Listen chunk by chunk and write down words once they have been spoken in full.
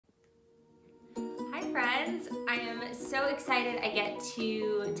friends. I am so excited I get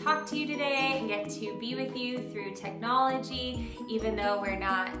to talk to you today and get to be with you through technology. Even though we're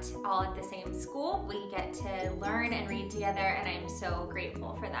not all at the same school, we get to learn and read together, and I'm so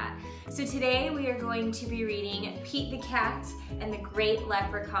grateful for that. So today we are going to be reading Pete the Cat and the Great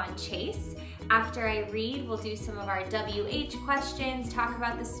Leprechaun Chase. After I read, we'll do some of our WH questions, talk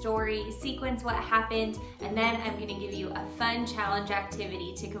about the story, sequence what happened, and then I'm going to give you a fun challenge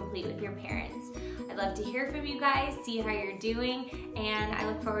activity to complete with your parents. I'd love to hear from you guys, see how you're doing, and I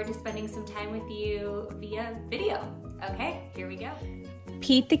look forward to spending some time with you via video. Okay, here we go.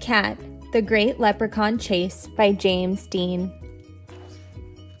 Pete the Cat, The Great Leprechaun Chase by James Dean.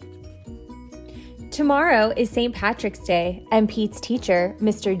 Tomorrow is St. Patrick's Day, and Pete's teacher,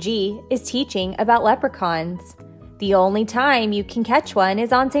 Mr. G, is teaching about leprechauns. The only time you can catch one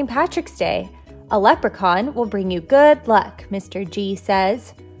is on St. Patrick's Day. A leprechaun will bring you good luck, Mr. G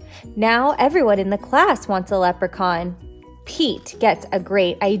says. Now everyone in the class wants a leprechaun. Pete gets a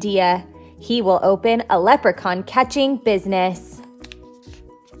great idea. He will open a leprechaun catching business.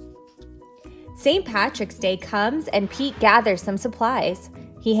 St. Patrick's Day comes and Pete gathers some supplies.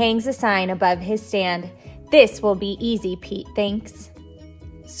 He hangs a sign above his stand. This will be easy, Pete thinks.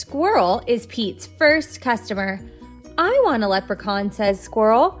 Squirrel is Pete's first customer. I want a leprechaun, says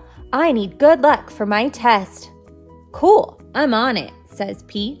Squirrel. I need good luck for my test. Cool, I'm on it, says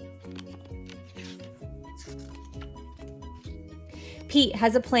Pete. Pete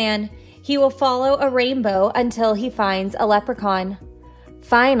has a plan. He will follow a rainbow until he finds a leprechaun.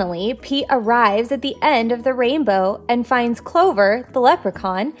 Finally, Pete arrives at the end of the rainbow and finds Clover, the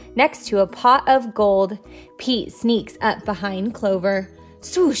leprechaun, next to a pot of gold. Pete sneaks up behind Clover.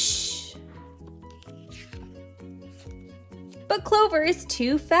 Swoosh! But Clover is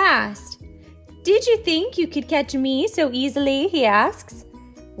too fast. Did you think you could catch me so easily? He asks.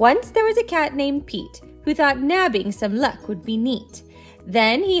 Once there was a cat named Pete who thought nabbing some luck would be neat.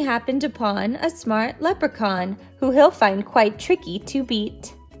 Then he happened upon a smart leprechaun who he'll find quite tricky to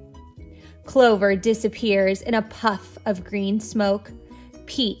beat. Clover disappears in a puff of green smoke.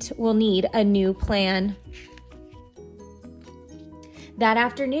 Pete will need a new plan. That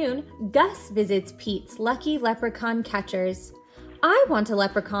afternoon, Gus visits Pete's lucky leprechaun catchers. I want a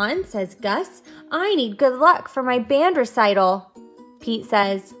leprechaun, says Gus. I need good luck for my band recital. Pete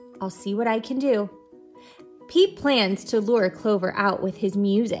says, I'll see what I can do. Pete plans to lure Clover out with his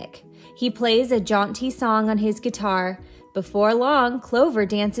music. He plays a jaunty song on his guitar. Before long, Clover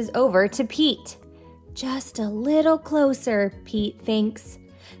dances over to Pete. Just a little closer, Pete thinks.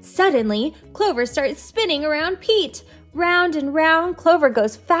 Suddenly, Clover starts spinning around Pete. Round and round, Clover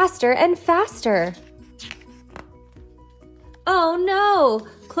goes faster and faster. Oh no!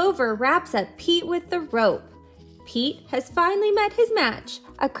 Clover wraps up Pete with the rope. Pete has finally met his match,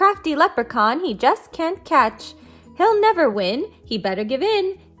 a crafty leprechaun he just can't catch. He'll never win, he better give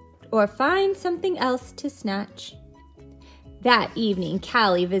in, or find something else to snatch. That evening,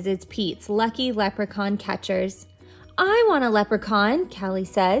 Callie visits Pete's lucky leprechaun catchers. I want a leprechaun, Callie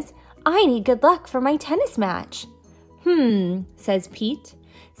says. I need good luck for my tennis match. Says Pete.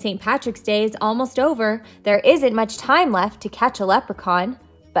 St. Patrick's Day is almost over. There isn't much time left to catch a leprechaun,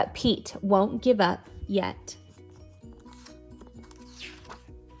 but Pete won't give up yet.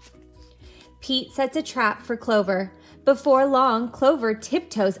 Pete sets a trap for Clover. Before long, Clover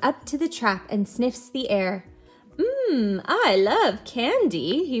tiptoes up to the trap and sniffs the air. I love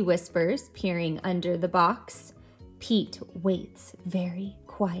candy, he whispers, peering under the box. Pete waits very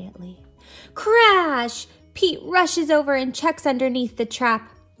quietly. Crash! Pete rushes over and checks underneath the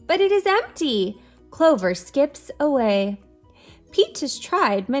trap, but it is empty. Clover skips away. Pete has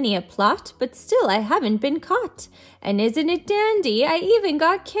tried many a plot, but still I haven't been caught. And isn't it dandy? I even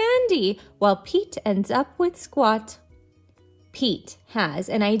got candy, while Pete ends up with squat. Pete has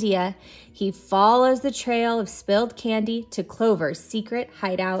an idea. He follows the trail of spilled candy to Clover's secret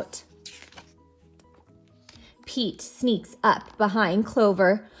hideout. Pete sneaks up behind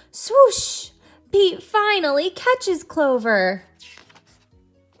Clover. Swoosh! Pete finally catches Clover.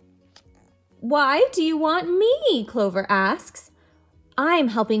 Why do you want me? Clover asks. I'm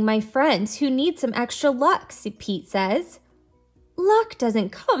helping my friends who need some extra luck, Pete says. Luck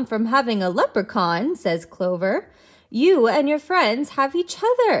doesn't come from having a leprechaun, says Clover. You and your friends have each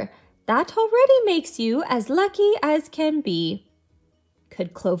other. That already makes you as lucky as can be.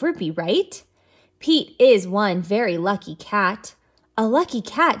 Could Clover be right? Pete is one very lucky cat. A lucky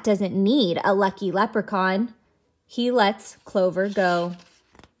cat doesn't need a lucky leprechaun. He lets Clover go.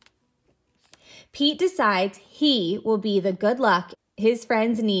 Pete decides he will be the good luck his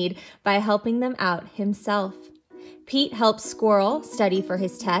friends need by helping them out himself. Pete helps Squirrel study for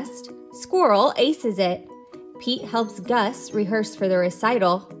his test. Squirrel aces it. Pete helps Gus rehearse for the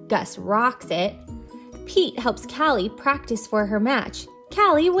recital. Gus rocks it. Pete helps Callie practice for her match.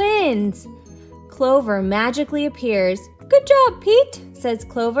 Callie wins. Clover magically appears. Good job, Pete, says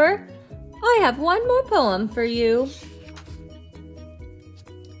Clover. I have one more poem for you.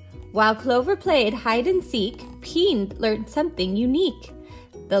 While Clover played hide and seek, Pete learned something unique.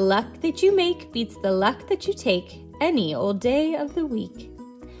 The luck that you make beats the luck that you take any old day of the week.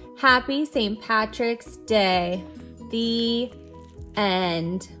 Happy St. Patrick's Day. The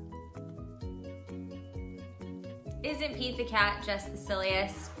end. Isn't Pete the cat just the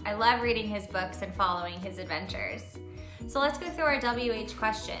silliest? I love reading his books and following his adventures. So let's go through our WH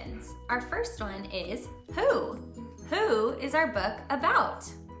questions. Our first one is who? Who is our book about?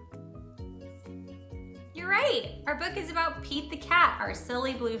 You're right, our book is about Pete the cat, our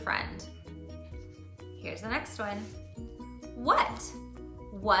silly blue friend. Here's the next one. What?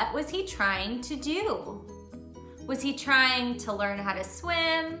 What was he trying to do? Was he trying to learn how to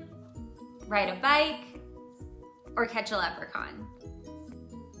swim, ride a bike, or catch a leprechaun?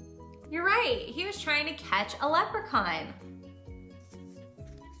 You're right, he was trying to catch a leprechaun.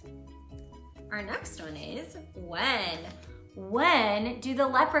 Our next one is when? When do the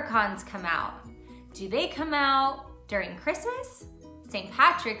leprechauns come out? Do they come out during Christmas, St.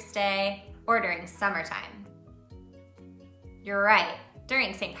 Patrick's Day, or during summertime? You're right,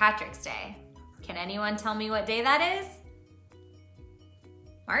 during St. Patrick's Day. Can anyone tell me what day that is?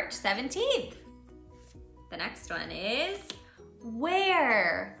 March 17th. The next one is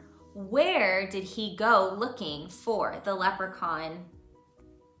where? Where did he go looking for the leprechaun?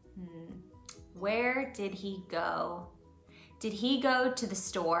 Where did he go? Did he go to the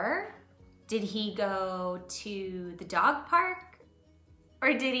store? Did he go to the dog park?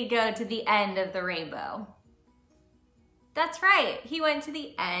 Or did he go to the end of the rainbow? That's right, he went to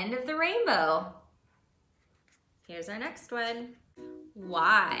the end of the rainbow. Here's our next one.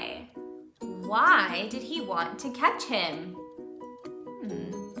 Why? Why did he want to catch him?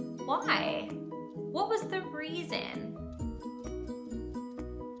 Why? What was the reason?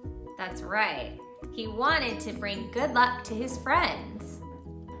 That's right, he wanted to bring good luck to his friends.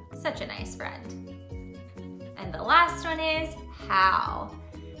 Such a nice friend. And the last one is how?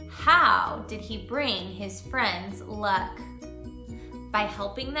 How did he bring his friends luck? By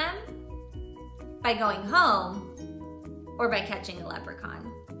helping them? By going home? Or by catching a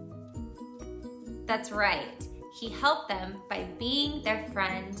leprechaun? That's right. He helped them by being their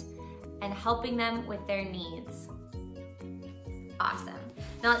friend and helping them with their needs. Awesome.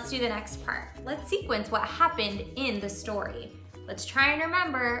 Now let's do the next part. Let's sequence what happened in the story. Let's try and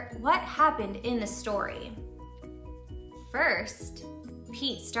remember what happened in the story. First,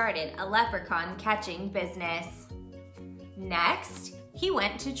 Pete started a leprechaun catching business. Next, he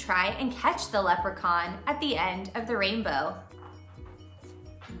went to try and catch the leprechaun at the end of the rainbow.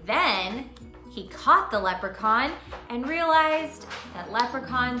 Then, he caught the leprechaun and realized that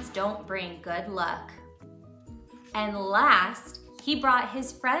leprechauns don't bring good luck. And last, he brought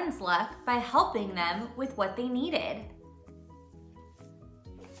his friends luck by helping them with what they needed.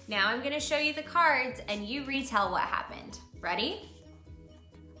 Now I'm gonna show you the cards and you retell what happened. Ready?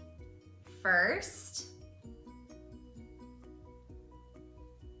 First,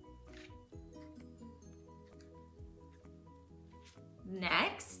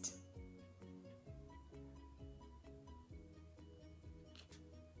 next,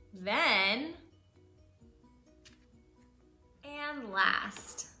 then, and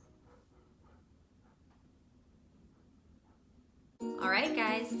last. All right,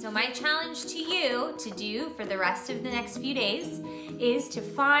 guys, so my challenge to you to do for the rest of the next few days is to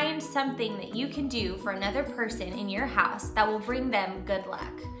find something that you can do for another person in your house that will bring them good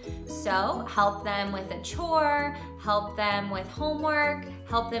luck. So help them with a chore, help them with homework,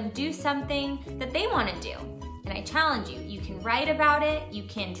 help them do something that they want to do. And I challenge you, you can write about it, you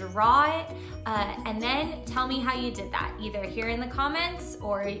can draw it, and then tell me how you did that, either here in the comments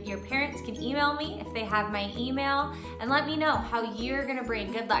or your parents can email me if they have my email, and let me know how you're gonna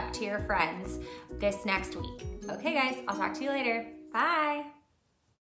bring good luck to your friends this next week. Okay guys, I'll talk to you later. Bye.